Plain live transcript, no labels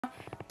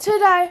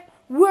Today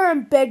we're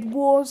in Bed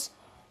Wars,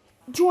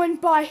 joined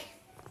by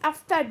our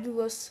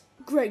fabulous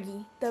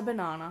Greggy the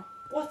Banana.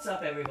 What's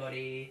up,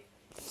 everybody?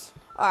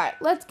 Alright,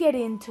 let's get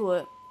into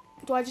it.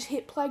 Do I just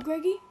hit play,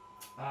 Greggy?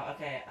 I've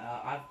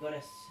got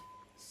to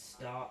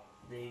start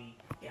the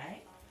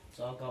game,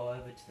 so I'll go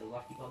over to the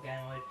Lucky Pot game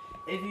mode.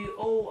 If you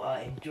all are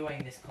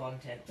enjoying this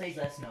content, please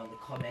let us know in the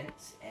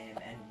comments, and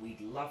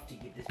we'd love to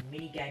give this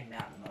mini game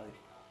mountain mode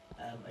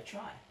a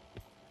try.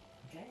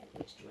 Okay,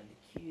 let's join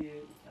the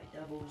queue, play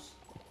doubles.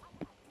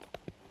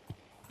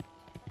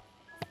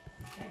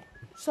 Okay.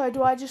 So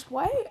do I just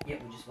wait? Yeah,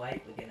 we'll just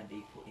wait. We're going to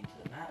be put into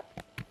the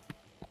map.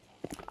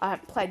 I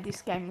haven't played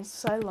this game in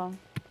so long.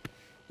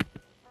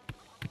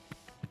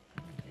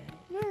 Okay.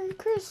 Merry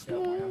Christmas,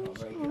 Don't worry, I'm not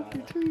very good hope the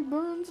either. tree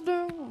burns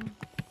down.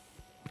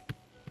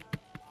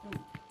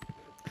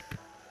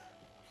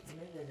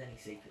 Maybe there's any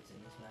secrets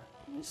in this map.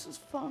 This is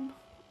fun,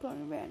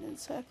 going around in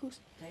circles.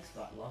 It takes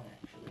quite long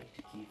actually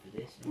to queue for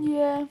this.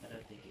 Yeah, I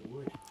don't think it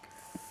would.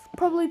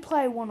 probably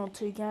play 1 or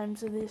 2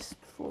 games of this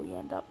before we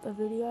end up the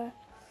video.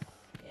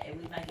 Yeah, it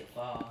would make it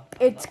far.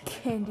 It's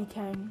Candy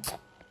Cane.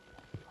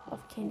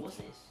 Love Candy What's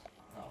Cane. this?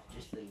 Oh,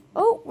 just the...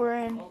 Oh, we're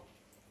in. Oh,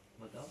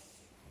 my god.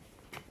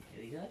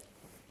 Here we go.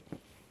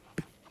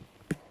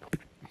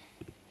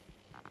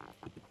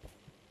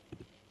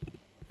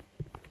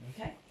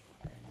 Okay,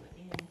 and we're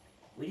in.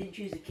 We didn't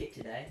choose a kit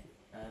today.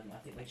 I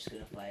think we're just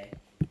going to play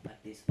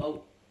like this.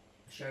 Oh,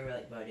 show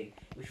relic voting.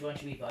 Which one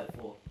should we vote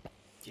for?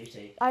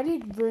 GT. I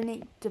did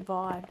Runic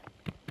Divide.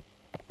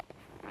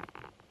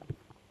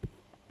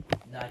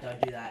 No, don't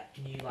do that.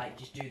 Can you like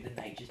just do the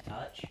nature's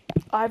touch?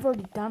 I've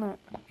already done it.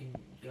 You can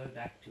go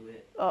back to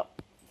it. Oh,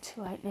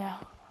 too late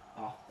now.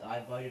 Oh, I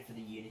voted for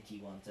the Unity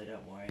one, so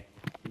don't worry.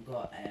 We've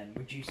got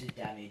reduces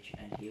damage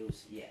and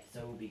heals. Yeah,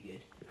 so we'll be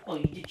good. Oh,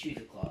 you did choose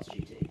a class,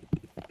 GT.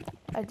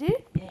 I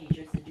did? Yeah, you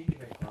chose the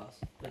gingerbread class,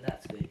 but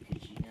that's good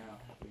because you now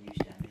have reduced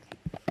damage.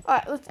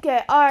 Alright, let's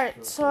get.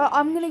 Alright, so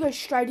I'm gonna go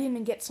straight in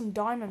and get some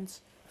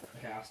diamonds.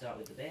 Okay, I'll start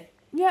with the bed.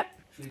 Yep.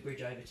 Should we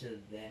bridge over to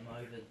them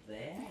over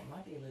there? It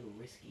might be a little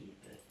risky,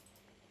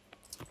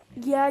 but...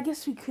 Yeah, I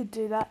guess we could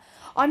do that.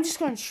 I'm just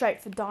going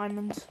straight for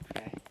diamonds.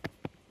 Okay.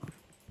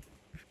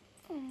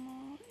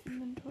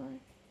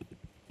 Inventory.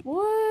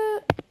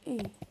 What?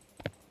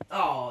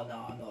 Oh,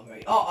 no, I'm not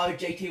very... Oh,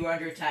 GT, we're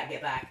under attack.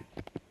 Get back.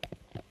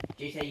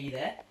 GT, are you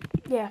there?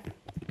 Yeah.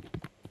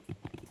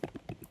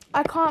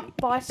 I can't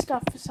buy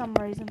stuff for some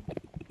reason.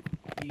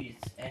 Use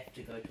F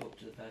to go talk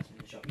to the person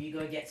in the shop. You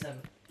go get some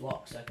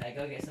blocks, okay?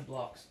 Go get some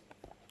blocks.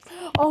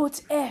 Oh,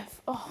 it's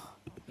F. Oh,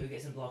 Go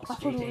get some blocks, I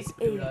thought it GT. was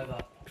Build E. over.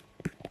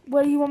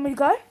 where do you want me to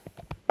go?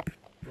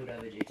 Build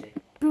over, GT.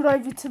 Build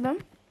over to them.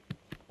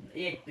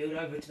 Yeah, build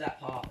over to that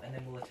path and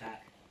then we'll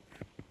attack.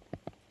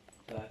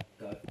 Go,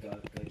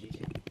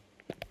 GT.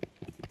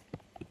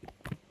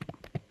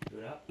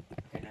 Build up.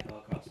 Okay, now go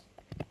across.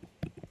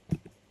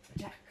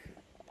 Attack.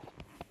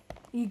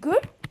 You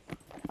good?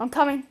 I'm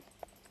coming.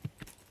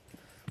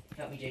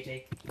 Help me,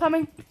 GT.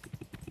 Coming.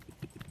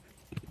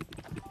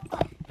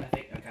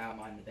 Perfect. Okay, I'll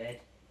mine the bed.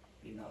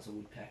 Even though it's a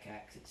wood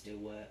pickaxe, it still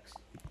works.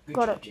 Good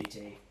Got job, it.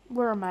 GT.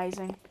 We're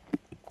amazing.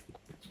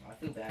 I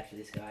feel bad for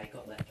this guy. He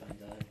got left on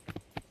his own.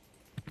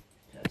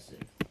 Person.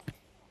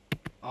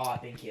 Oh,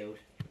 I've been killed.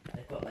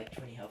 They've got like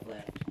 20 health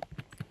left.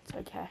 It's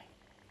okay.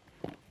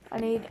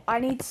 I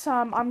need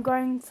some. I'm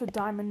going for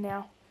diamond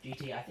now.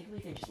 GT, I think we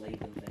can just leave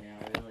them for now,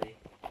 really.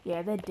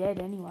 Yeah, they're dead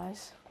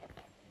anyways.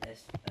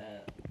 There's,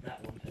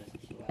 that one person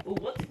still alive. Oh,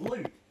 what's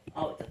loot?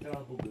 Oh, it's a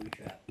throwable booby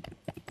trap.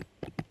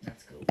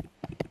 That's cool.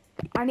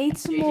 I need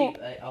some more.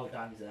 GT, oh,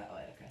 diamonds are that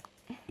way,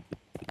 okay.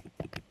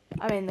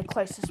 I mean, the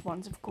closest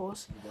ones, of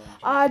course.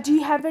 I'm going to Do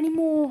you have any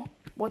more?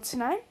 What's the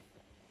name?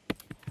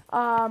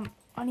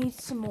 I need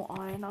some more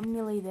iron. I'm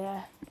nearly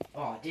there.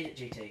 Oh, I did it,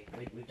 GT.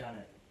 We've done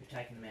it. We've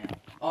taken them out.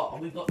 Oh,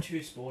 and we've got 2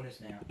 spawners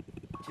now.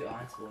 2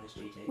 iron spawners,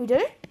 GT. We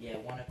do? Yeah,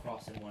 one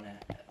across and one our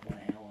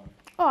one.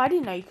 Oh, I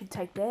didn't know you could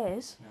take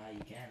theirs. No,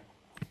 you can.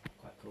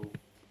 Quite cool.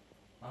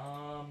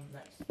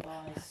 Let's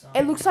buy some.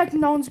 It looks like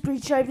no one's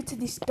breached over to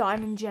this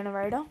diamond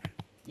generator.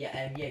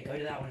 Yeah, yeah, go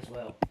to that one as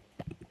well.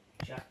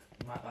 Jack,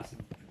 you might buy some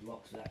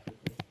blocks for that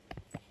quickly.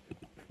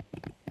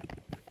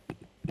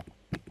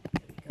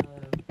 There we go.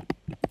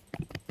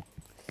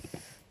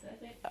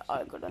 Perfect.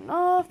 I got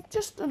enough.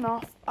 Just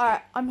enough.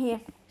 Alright, I'm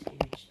here. So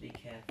you just be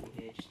careful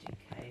here, just in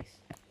case.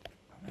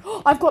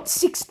 I've got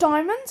 6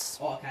 diamonds.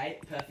 Oh, okay,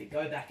 perfect.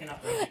 Go back and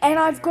upgrade. The And team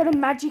I've got a generator.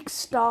 magic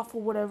staff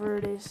or whatever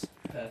it is.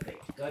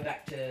 Perfect. Go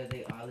back to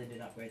the island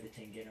and upgrade the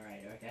team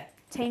generator, okay?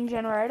 Team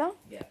generator.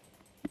 Yeah.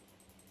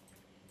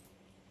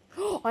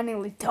 I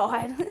nearly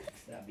died.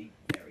 That'd be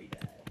very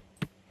bad.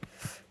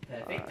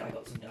 Perfect. I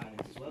got some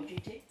diamonds as well,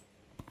 GT.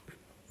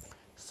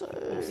 So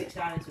Oh, 6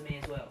 diamonds for me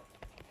as well.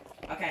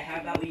 Okay, how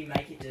about we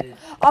make it to...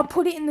 I'll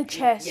put it in the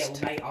chest.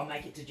 Yeah, I'll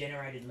make it to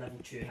generated level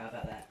 2. How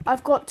about that?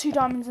 I've got 2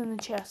 diamonds in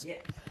the chest. Yeah.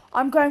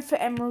 I'm going for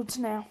emeralds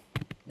now.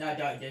 No,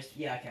 don't. Just...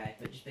 Yeah, okay.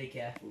 But just be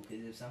careful,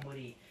 because if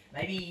somebody...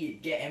 Maybe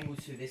get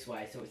emeralds through this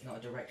way, so it's not a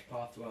direct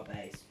path to our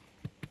base.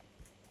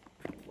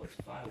 What's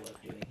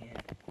Firework doing here?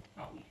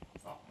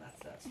 Oh, that's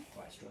That's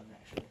quite strong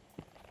actually.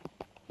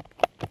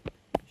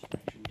 Just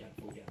make sure we don't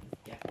fall down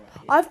the gap right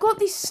here. I've got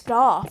this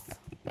staff.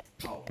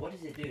 Oh, what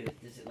does it do?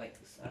 Does it like,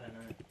 I don't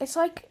know. It's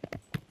like,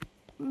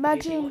 GT,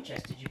 imagine. what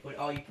chest did you put?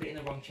 Oh, you put it in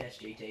the wrong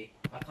chest, GT.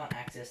 I can't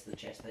access the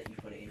chest that you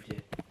put it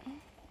into.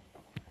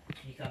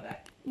 Can you come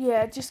back?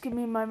 Yeah, just give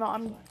me a moment.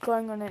 I'm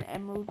going on an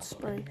emerald I've got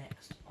spree. the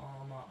next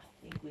armor.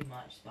 I think we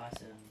might just buy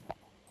some.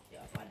 Yeah,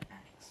 I'll buy an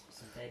axe.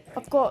 Some dead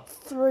I've got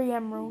 3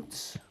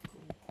 emeralds.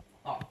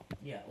 Oh,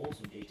 yeah,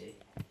 awesome, GT.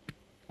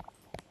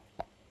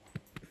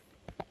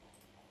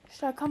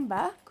 Should I come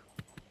back?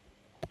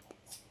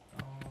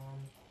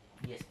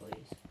 Yes,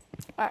 please.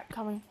 Alright,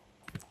 coming.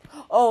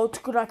 Oh, it's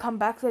good I come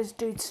back. There's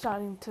dudes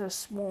starting to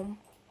swarm.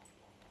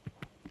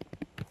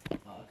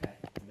 Oh, okay.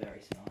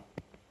 Very smart.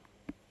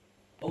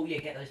 Oh, yeah,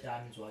 get those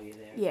diamonds while you're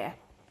there. Yeah.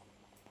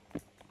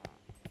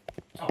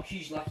 Oh,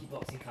 huge lucky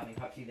box incoming.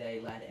 Hopefully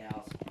they land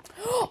ours.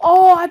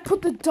 Oh, I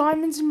put the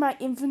diamonds in my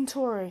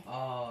inventory.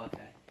 Oh,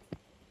 okay.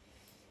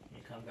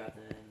 You come grab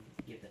them,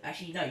 give them.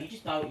 Actually, no, you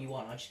just buy what you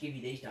want. I'll just give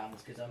you these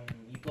diamonds because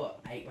you've got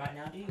 8 right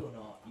now, do you, or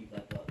not? You've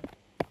got.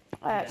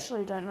 I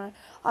actually don't know.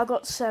 I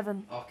got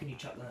 7. Oh, can you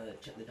chuck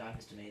the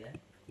diamonds to me then?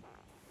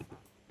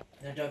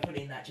 No, don't put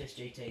it in that chest,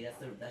 GT.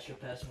 That's your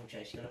personal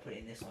chest. You gotta put it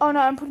in this one. Oh no,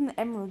 I'm putting the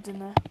emeralds in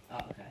there. Oh,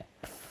 okay.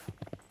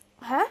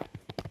 Huh?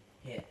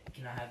 Here,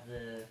 can I have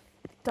the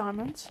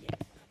Diamonds? Yeah.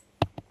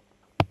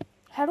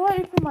 How do I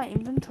open my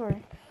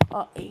inventory?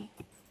 Oh, E.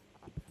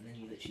 And then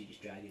you literally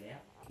just drag it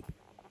out.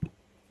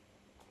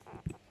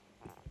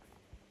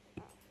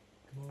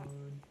 Come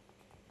on.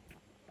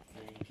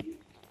 Thank you.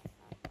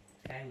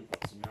 Okay, we've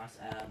got some nice.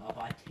 I'll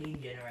buy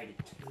Team Generator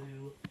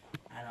 2,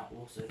 and I'll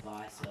also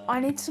buy some. I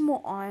need some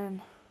more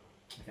iron.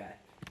 Okay.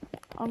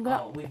 I'm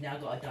gonna. Oh, we've now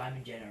got a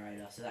diamond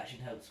generator, so that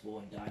should help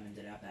spawn diamonds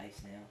at our base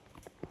now.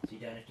 So you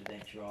don't have to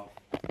venture off.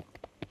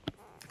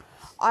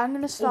 I'm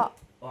gonna start.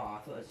 Oh, I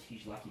thought it was a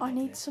huge lucky. I block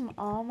need there. some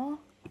armor.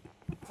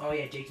 Oh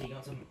yeah, GT, you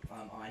want some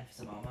iron for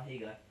some armor? Here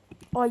you go.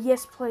 Oh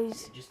yes,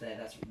 please. Yeah, just there.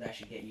 That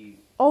should get you.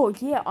 Oh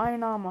yeah,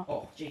 iron armor.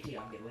 Oh, GT,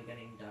 we're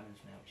getting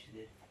diamonds now, which is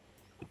good.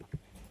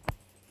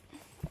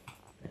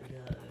 There we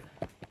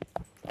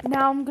go.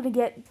 Now I'm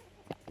gonna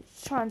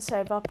try and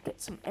save up, get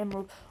some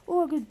emerald.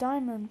 Oh, a good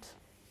diamond.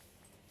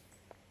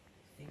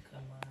 I think I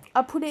might.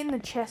 I put it in the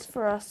chest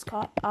for us.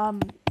 Oh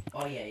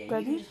yeah, yeah.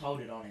 Greggy? You can just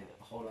hold on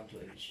to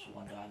it with just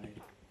 1 diamond.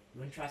 You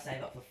want to try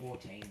save up for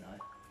 14 though.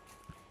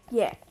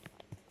 Yeah.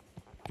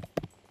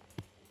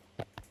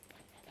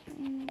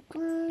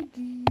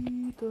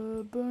 Greggy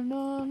the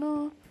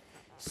banana,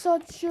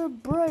 such a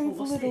brave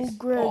what's little this?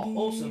 Greggy. Oh,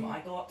 awesome! I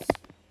got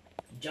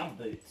jump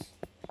boots.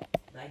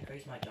 They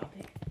increase my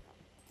jumping.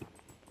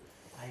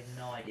 I have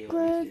no idea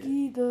what these do.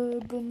 Greggy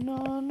the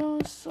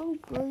banana, so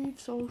brave,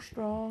 so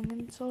strong,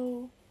 and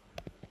so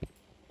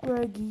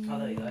Greggy. Oh,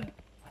 there we go.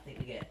 I think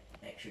we get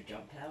extra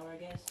jump power, I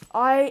guess.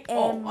 I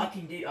am. Oh, I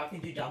can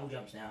do double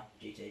jumps now,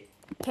 GT.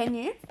 Can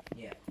you?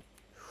 Yeah.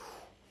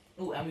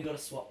 Oh, and we got a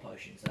swap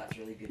potion, so that's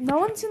really good. No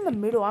one's in the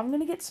middle. I'm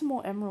gonna get some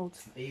more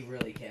emeralds. Be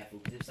really careful,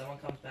 because if someone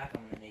comes back,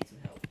 I'm gonna need some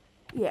help.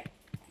 Yeah.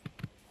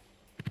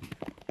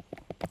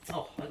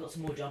 Oh, I got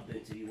some more jump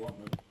boots if you want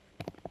them.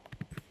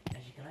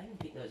 Actually, can I even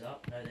pick those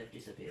up? No, they've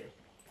disappeared.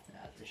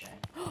 That's a shame.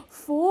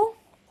 4,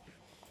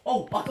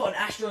 Oh, I got an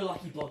Astro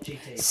Lucky Block,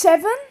 GT.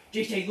 7.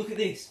 GT, look at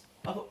this.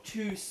 I've got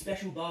 2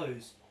 special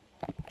bows.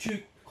 2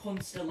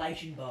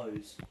 constellation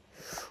bows.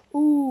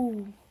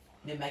 Ooh.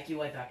 Then make your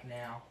way back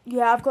now.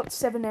 Yeah, I've got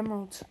 7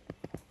 emeralds.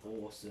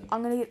 Awesome.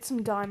 I'm gonna get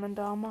some diamond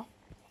armor.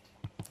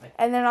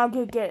 And then I'll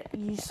go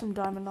use some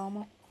diamond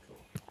armor. Cool.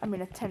 I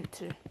mean, attempt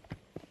to.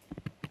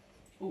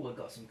 Oh, I've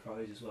got some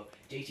crows as well.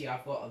 GT,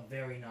 I've got a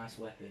very nice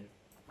weapon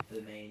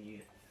for me and you.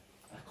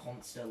 A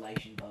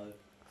constellation bow.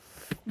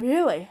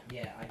 Really?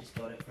 Yeah, I just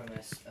got it from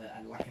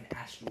like an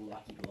astral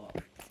lucky block.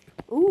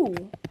 Ooh.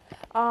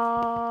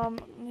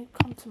 Let me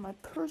come to my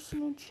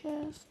personal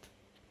chest.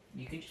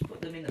 You can just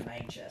put them in the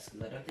main chest,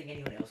 because I don't think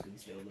anyone else can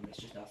steal them. It's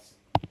just us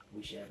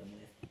we share them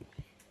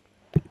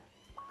with.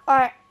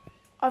 Alright.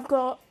 I've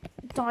got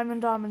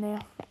diamond armor now.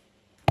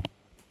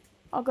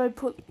 I'll go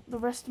put the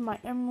rest of my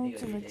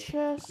emeralds in the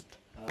chest.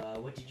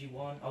 What did you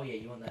want? Oh yeah,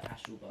 you want the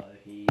astral bow.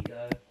 Here you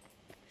go.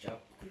 Shall I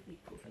quickly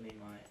put them in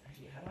my...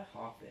 Actually, how do I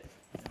half it?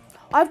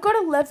 I've got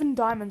 11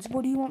 diamonds.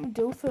 What do you want me to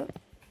do with it?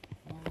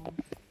 I'm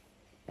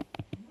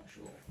not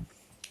sure.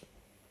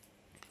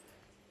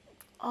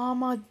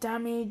 Armor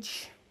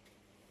damage.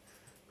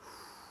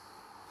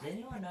 Does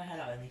anyone know how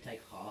to only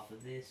take half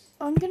of this?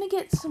 I'm gonna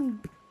get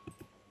some...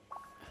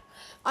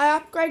 I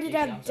upgraded GT,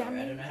 our I'm sorry,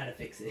 I don't damage. know how to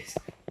fix this.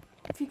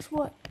 Fix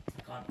what?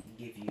 I can't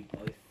give you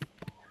both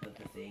of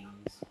the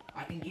things.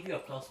 I can give you a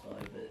crossbow,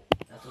 but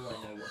that's all I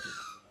know what to...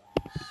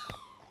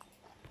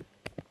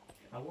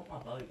 I want my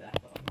bow back,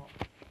 but I'm not...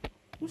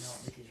 You know,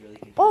 this is really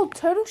confusing. Oh,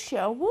 turtle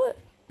shell. What?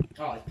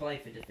 Oh, it's play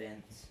for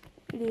defense.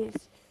 It is.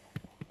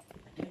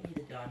 I don't need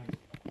the diamond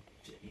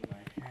in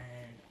my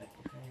hand.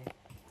 Okay,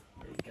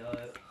 there we go.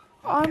 Okay,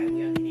 I'm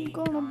we only need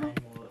gonna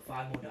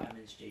 5 more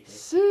diamonds, GT.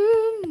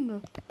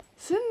 Sin.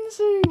 Since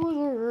he was a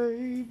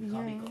We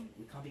raven.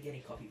 can't be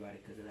getting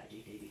copyrighted because of that,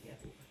 GT. Be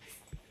careful.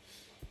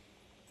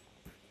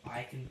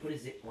 I can put a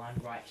zip line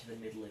right to the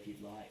middle if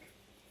you'd like.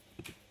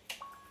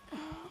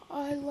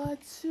 I like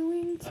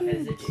suing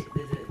Okay, kids.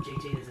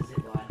 there's a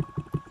zip line.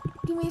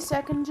 Give me a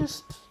second,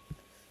 just...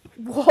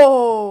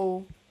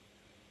 Whoa!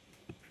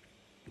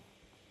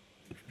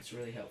 It's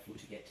really helpful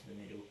to get to the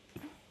middle.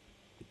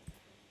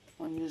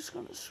 I'm just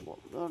gonna swap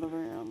that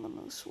around, I'm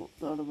gonna swap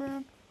that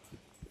around.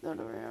 That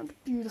around.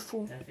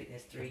 Beautiful. I think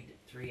there's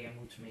three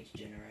emeralds from each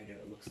generator,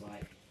 it looks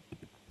like.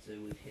 So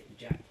we've hit the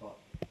jackpot.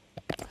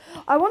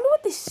 I wonder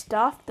what this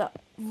stuff does.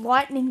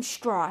 Lightning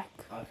strike.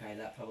 Okay,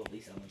 that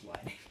probably summons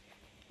lightning.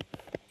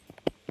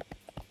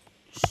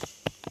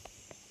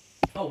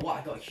 Oh, what?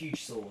 I got a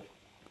huge sword.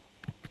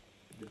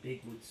 The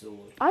big wood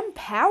sword. I'm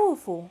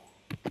powerful.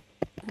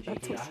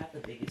 GT, I have the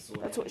biggest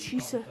sword. That's ever. what she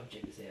Come said.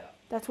 check this out.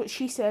 That's what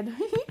she said.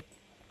 Okay,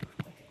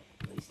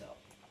 please stop.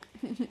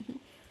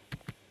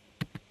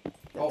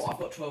 Oh, I've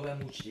got 12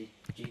 emeralds,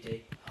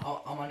 GT.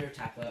 Oh, I'm under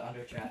attack,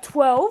 under attack.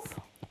 12?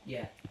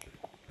 Yeah.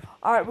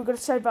 Alright, we've got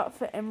to save up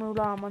for emerald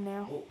armor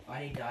now. Oh,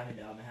 I need diamond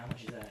armor. How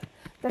much is that?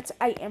 That's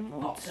 8 Oh,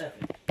 emeralds.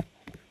 perfect.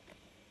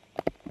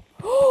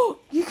 Oh,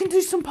 you can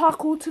do some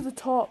parkour to the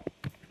top.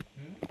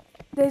 Hmm?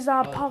 There's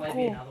Oh, there's maybe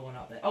parkour. another one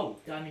up there. Oh,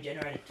 diamond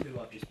generator 2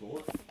 I've just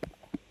bought.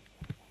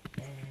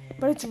 And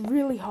But it's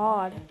really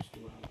hard. what else do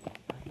I want?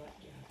 I'd like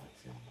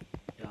some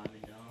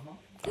diamond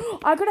armor.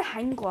 I got a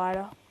hang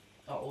glider.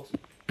 Oh, awesome.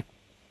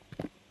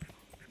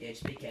 Yeah,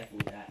 just be careful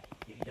with that.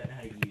 If you don't know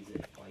how to use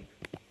it, like,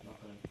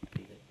 not gonna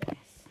be the best.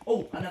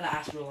 Oh, another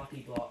astral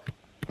lucky block.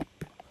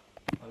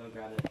 I'll go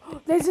grab it.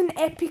 There's an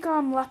epic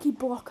lucky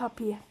block up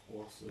here.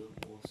 Awesome,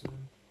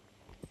 awesome.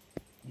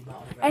 You might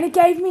want to grab And it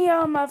that. gave me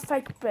a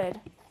fake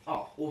bed.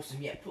 Oh, awesome.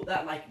 Yeah, put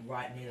that like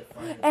right near the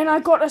front. Of the And I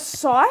got a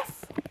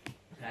scythe.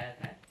 Okay,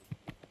 okay.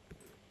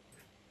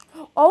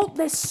 Oh,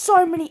 there's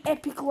so many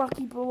epic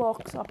lucky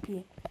blocks up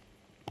here.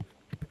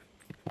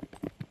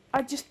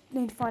 I just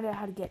need to find out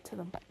how to get to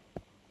them.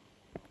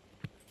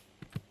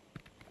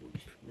 We'll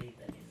just leave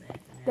that in there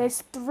for now.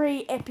 There's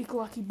 3 epic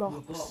lucky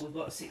blocks. We've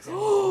got 6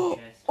 emeralds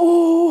in the chest.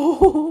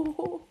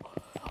 Oh,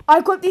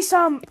 I got this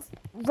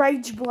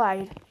rage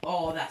blade.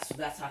 Oh, that's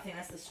I think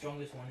that's the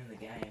strongest one in the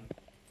game.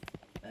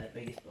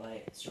 Biggest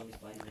blade,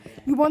 strongest blade in the game.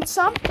 You want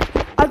some?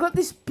 I got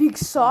this big Oh,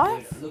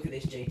 scythe. dude, look at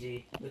this,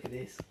 GG. Look at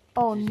this.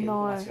 Oh GG, look at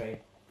my no. screen.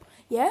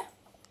 Yeah?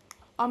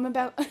 I'm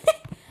about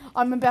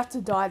I'm about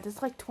to die.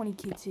 There's like 20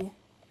 kids here.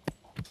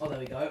 Oh, there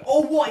we go.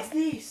 Oh, what is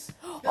this?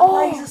 The Oh.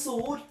 laser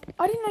sword.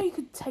 I didn't know you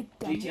could take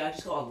damage. GT, I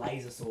just got a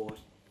laser sword.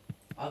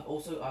 I've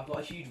got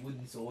a huge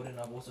wooden sword and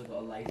I've also got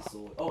a laser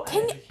sword. Oh,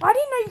 Can and you, I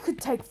didn't know you could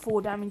take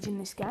 4 damage in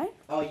this game.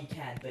 oh, you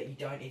can, but you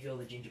don't if you're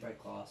the gingerbread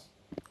class.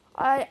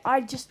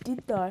 I just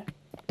did though.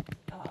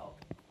 Oh.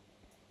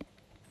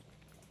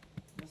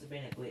 Must have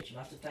been a glitch. You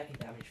must have taken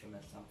damage from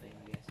it, something,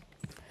 I guess.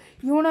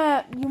 You want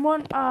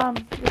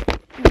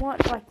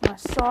like my I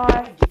scythe.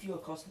 want to give you a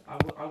cost.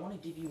 I want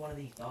to give you one of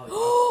these bows.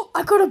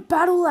 I got a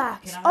battle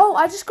axe. Can I have Oh, that?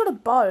 I just got a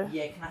bow.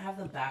 Yeah, can I have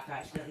them back? I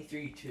accidentally threw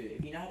you 2.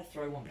 If you know how to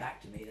throw one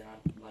back to me, then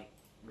I'd like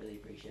really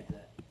appreciate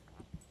that.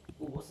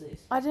 Oh, what's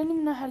this? I don't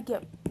even know how to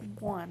get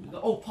one.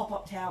 Oh,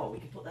 pop-up tower. We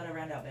can put that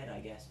around our bed, I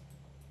guess.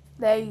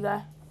 There you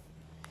go.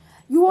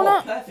 You Oh,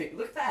 wanna? perfect.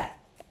 Look at that.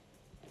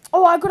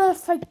 Oh, I got a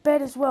fake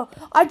bed as well.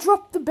 I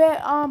dropped the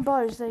bed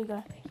bows. There you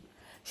go. Thank you.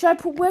 Should I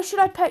put? Where should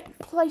I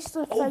place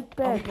the Oh, fake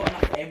oh, we bed? got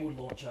another emerald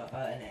launcher,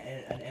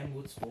 an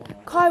emerald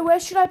spawner. Kai, where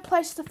should I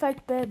place the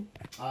fake bed?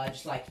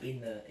 Just like in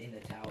the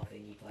tower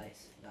thingy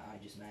place that I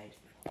just made.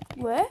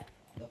 Where?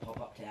 The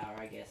pop-up tower,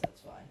 I guess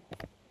that's fine.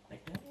 I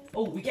don't know.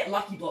 Oh, we get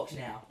lucky blocks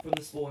now from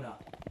the spawner.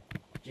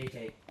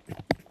 GT.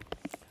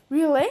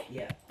 Really?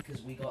 Yeah,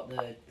 because we got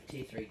the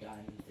tier 3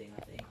 diamond thing,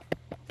 I think.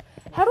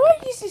 How do I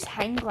use this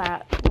hang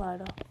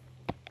glider?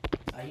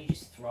 You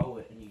just throw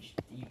it and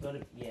you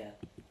gotta, yeah.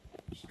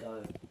 Just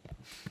go.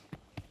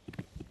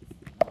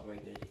 Not very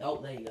good. Oh,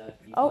 there you go.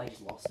 You Oh. probably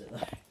just lost it though.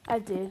 I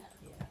did.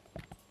 Yeah.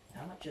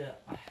 How much,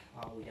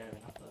 oh, we don't have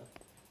enough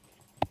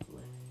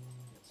balloon.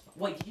 That's fine.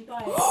 Wait, did you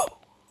buy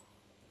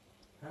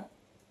Huh?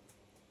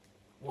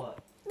 What?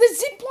 The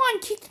zip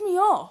line kicked me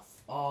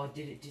off. Oh,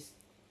 did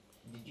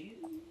you?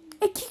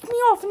 It kicked me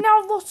off, and now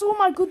I've lost all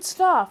my good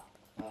stuff.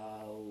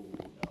 Oh,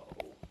 no.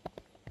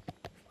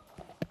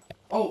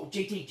 Oh,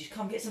 GT, just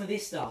come get some of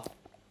this stuff.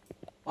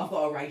 I've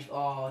got a rage.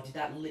 Oh, did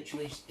that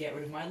literally just get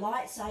rid of my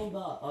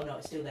lightsaber? Oh no,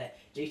 it's still there.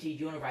 GT, do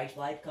you want a rage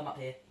blade? Come up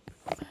here.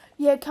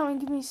 Yeah, come and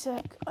give me a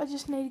sec. I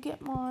just need to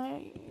get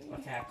my...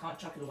 Okay, I can't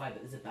chuck it away,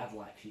 but there's a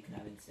battle axe you can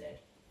have instead.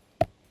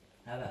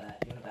 How about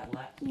that? You want a battle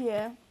axe?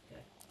 Yeah.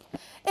 Okay.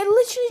 It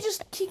literally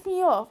just kicked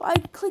me off. I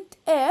clicked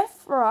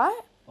F,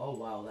 right? Oh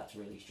wow, that's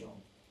really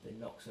strong. The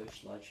Noxo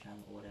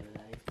Sludgehammer or whatever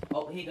that is.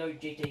 Oh, here you go,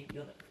 GT.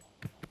 You're the...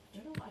 I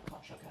don't know why I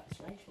can't chuck out this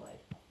rage blade.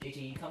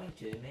 GT, you coming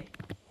to me?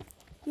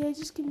 Yeah,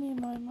 just give me a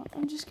moment.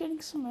 I'm just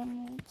getting some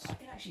emeralds. I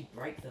can actually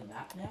break the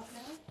map now.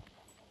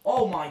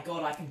 Oh my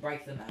god, I can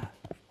break the map.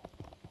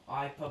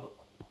 I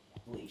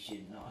probably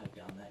should not have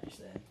done that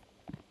just then.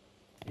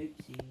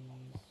 Oopsies.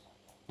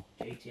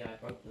 GT, I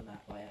broke the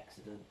map by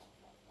accident.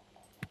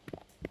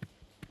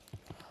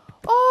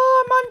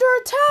 Oh, I'm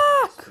under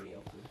That's attack! pretty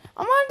awkward.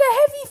 I'm under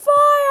heavy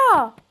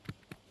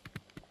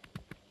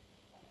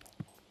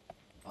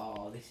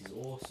This is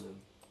awesome.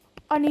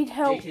 I need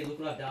help. GT, look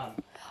what I've done.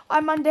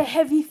 I'm under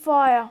heavy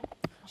fire.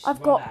 Just I've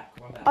run got- back,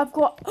 run back. I've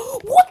got...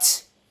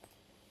 What?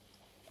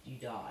 You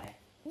die.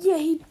 Yeah,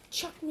 he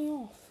chucked me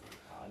off.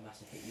 Oh, I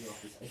must have hit you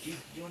off this. Do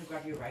you want to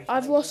grab your rage?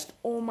 I've blade lost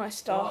all my there?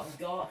 stuff.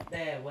 Go up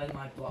there where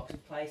my blocks are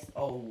placed.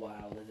 Oh,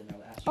 wow, there's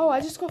another asteroid. Oh, I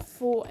just got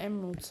 4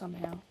 emeralds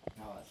somehow.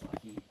 Oh, that's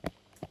lucky.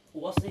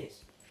 What's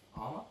this?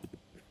 Armor?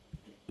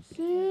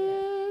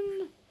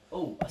 Sin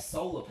Oh, a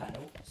solar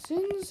panel.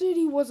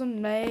 City wasn't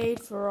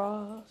made for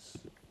us.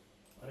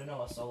 I don't know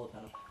what solar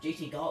panel.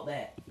 GT, go up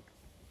there.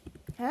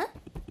 Huh?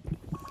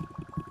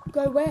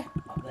 Go where?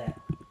 Up there.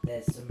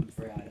 There's some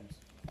free items.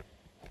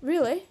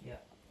 Really? Yeah.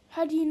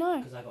 How do you know?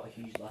 Because I got a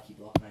huge lucky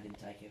block and I didn't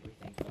take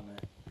everything from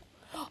it.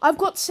 I've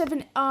got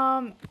 7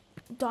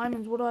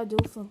 diamonds. What do I do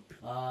with them?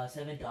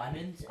 7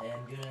 diamonds, and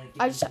you're gonna give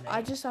I them just to me.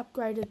 I just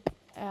upgraded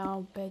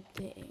our bed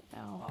thing.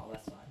 Oh,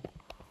 that's fine.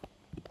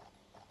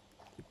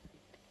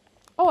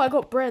 Oh, I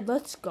got bread.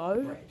 Let's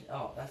go. Bread.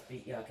 Oh, that's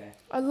big. Yeah, okay.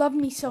 I love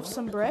myself I wonder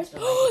some what the bread.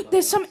 constellation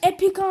There's some is.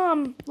 epic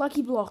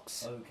lucky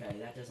blocks. Okay,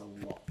 that does a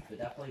lot, but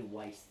that probably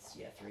wastes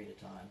 3 at a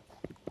time.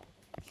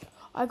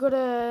 I got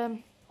a.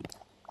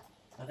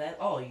 Are there?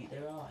 Oh,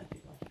 there are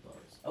epic lucky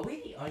blocks. Are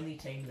we the only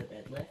team with a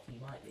bed left? We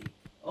might be.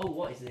 Oh,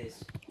 what is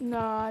this? No,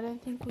 I don't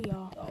think we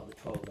are. Oh, the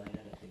 12 blade. I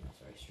don't think that's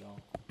very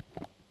strong.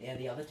 Yeah,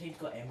 the other team's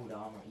got emerald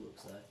armor. It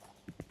looks though.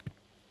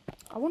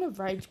 I want a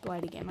rage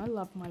blade again. I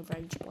love my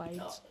rage blades.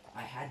 No,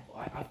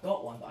 I've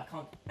got one, but I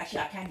can't. Actually,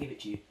 I can give it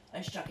to you. I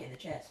just chuck it in the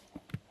chest.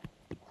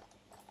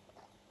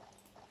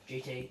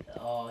 GT.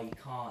 Oh, you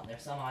can't. There are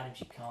some items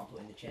you can't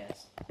put in the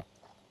chest.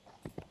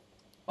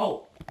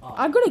 Oh.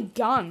 I got a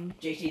gun.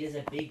 GT, there's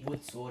a big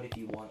wood sword if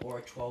you want, or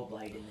a 12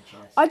 blade in the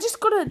chest. I just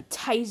got a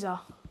taser.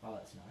 Oh,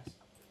 that's nice.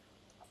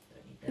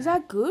 Don't need Is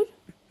that good?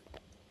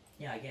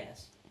 Yeah, I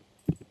guess.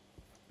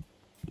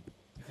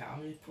 Okay,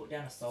 I'm gonna put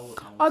down a solar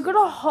panel. I so got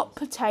that a hot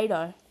does-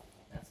 potato.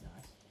 That's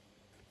nice.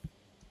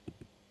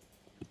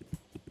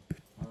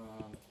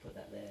 Put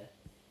that there.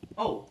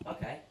 Oh,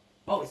 okay.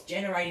 Oh, it's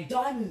generating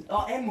diamonds.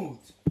 Oh,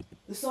 emeralds.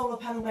 The solar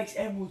panel makes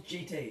emeralds,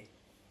 GT.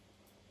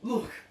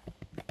 Look.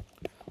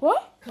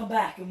 What? Come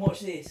back and watch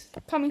this.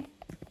 Coming.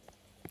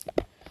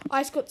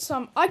 I just got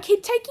some. I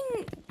keep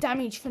taking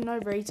damage for no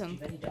Do you reason.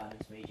 have any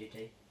diamonds for me,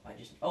 GT?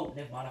 Oh,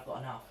 never mind. I've got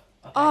enough.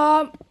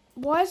 Okay.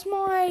 Why is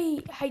my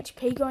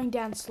HP going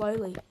down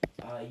slowly?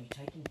 Are you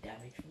taking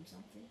damage from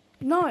something?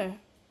 No.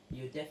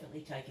 You're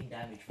definitely taking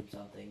damage from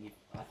something.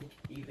 I think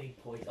you've been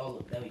poisoned. Oh,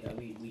 look, there we go.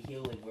 We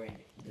heal if we're in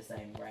the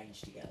same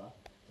range together.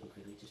 So we'll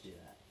quickly just do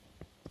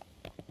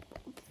that.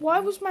 Why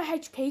was my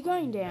HP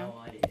going down? No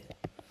idea.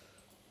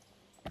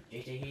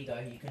 GT, here you go.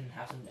 You can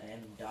have some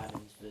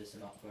diamonds for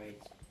some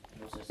upgrades,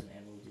 and also some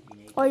emeralds if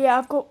you need. Oh yeah,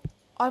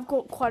 I've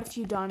got quite a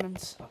few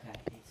diamonds. Okay,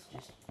 it's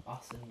just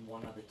us and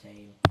one other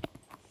team.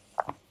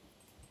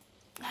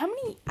 How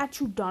many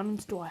actual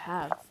diamonds do I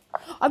have?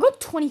 I got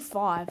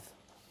 25.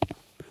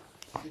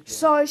 Good job.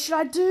 So should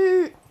I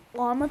do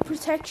armor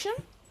protection?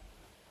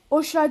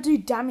 Or should I do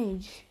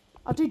damage?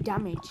 I'll do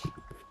damage.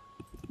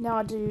 Now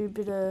I do a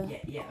bit of...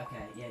 Okay,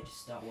 yeah,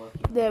 just start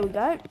working. There we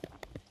go.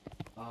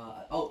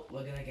 Oh,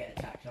 we're gonna get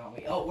attacked, aren't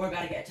we? Oh, we're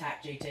about to get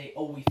attacked, GT.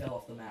 Oh, we fell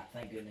off the map,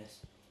 thank goodness.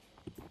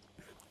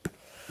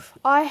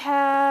 I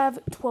have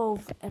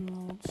 12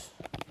 emeralds.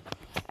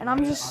 And I'm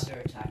We're just...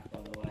 under attack, by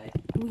the way.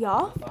 We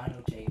are? The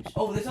final teams.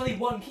 Oh, there's only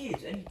one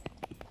kid, and...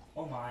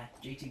 Oh my,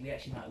 GT, we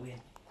actually might win.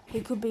 He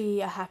could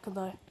be a hacker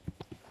though.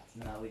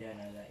 No, we don't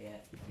know that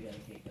yet. We gotta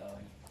keep going.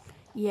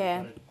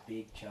 Yeah. We've got a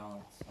big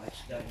chance. I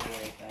just don't know where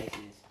their base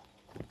is.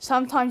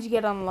 Sometimes you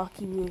get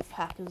unlucky with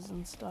hackers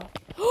and stuff.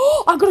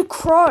 Oh, I got a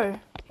crow.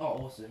 Oh,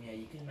 awesome. Yeah,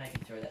 you can maybe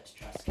throw that to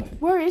Trasco.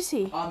 Where is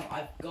he?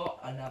 I've got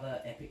another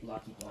epic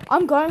lucky block.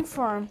 I'm going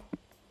for him.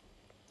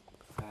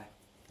 Okay.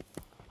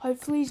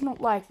 Hopefully he's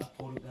not like... A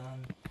portal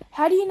gun.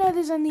 How do you know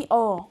there's only...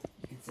 Oh.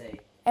 You can see.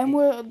 And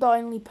we're the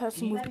only Can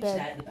person you with maybe stay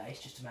bed. at the base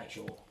just to make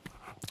sure?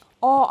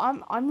 Oh,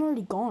 I'm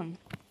already gone.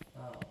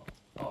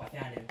 Oh, I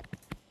found him.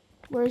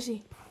 Where is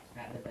he?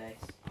 At the base.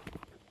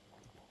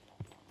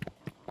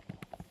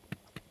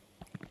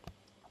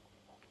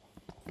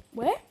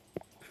 Where?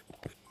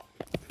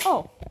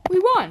 Oh, we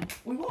won.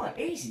 We won.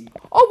 Easy.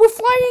 Oh, we're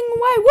flying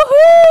away.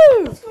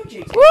 Woohoo! Let's go,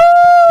 GT.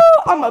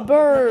 Woo! I'm a The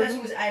bird.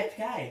 person was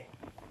AFK.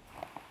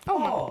 Oh,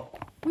 my. Oh.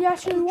 We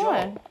actually Good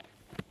won.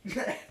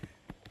 job.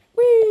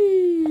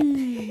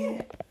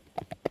 Whee!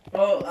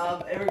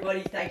 Well,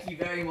 everybody, thank you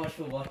very much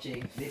for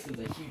watching. This was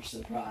a huge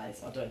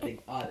surprise. I don't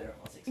think either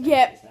of us expected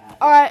Yep. this to happen.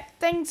 Alright,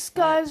 thanks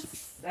guys.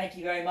 Thank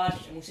you very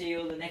much, and we'll see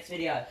you in the next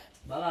video.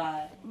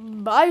 Bye-bye.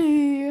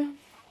 Bye.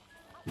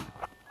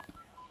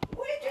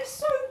 We're just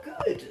so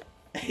good.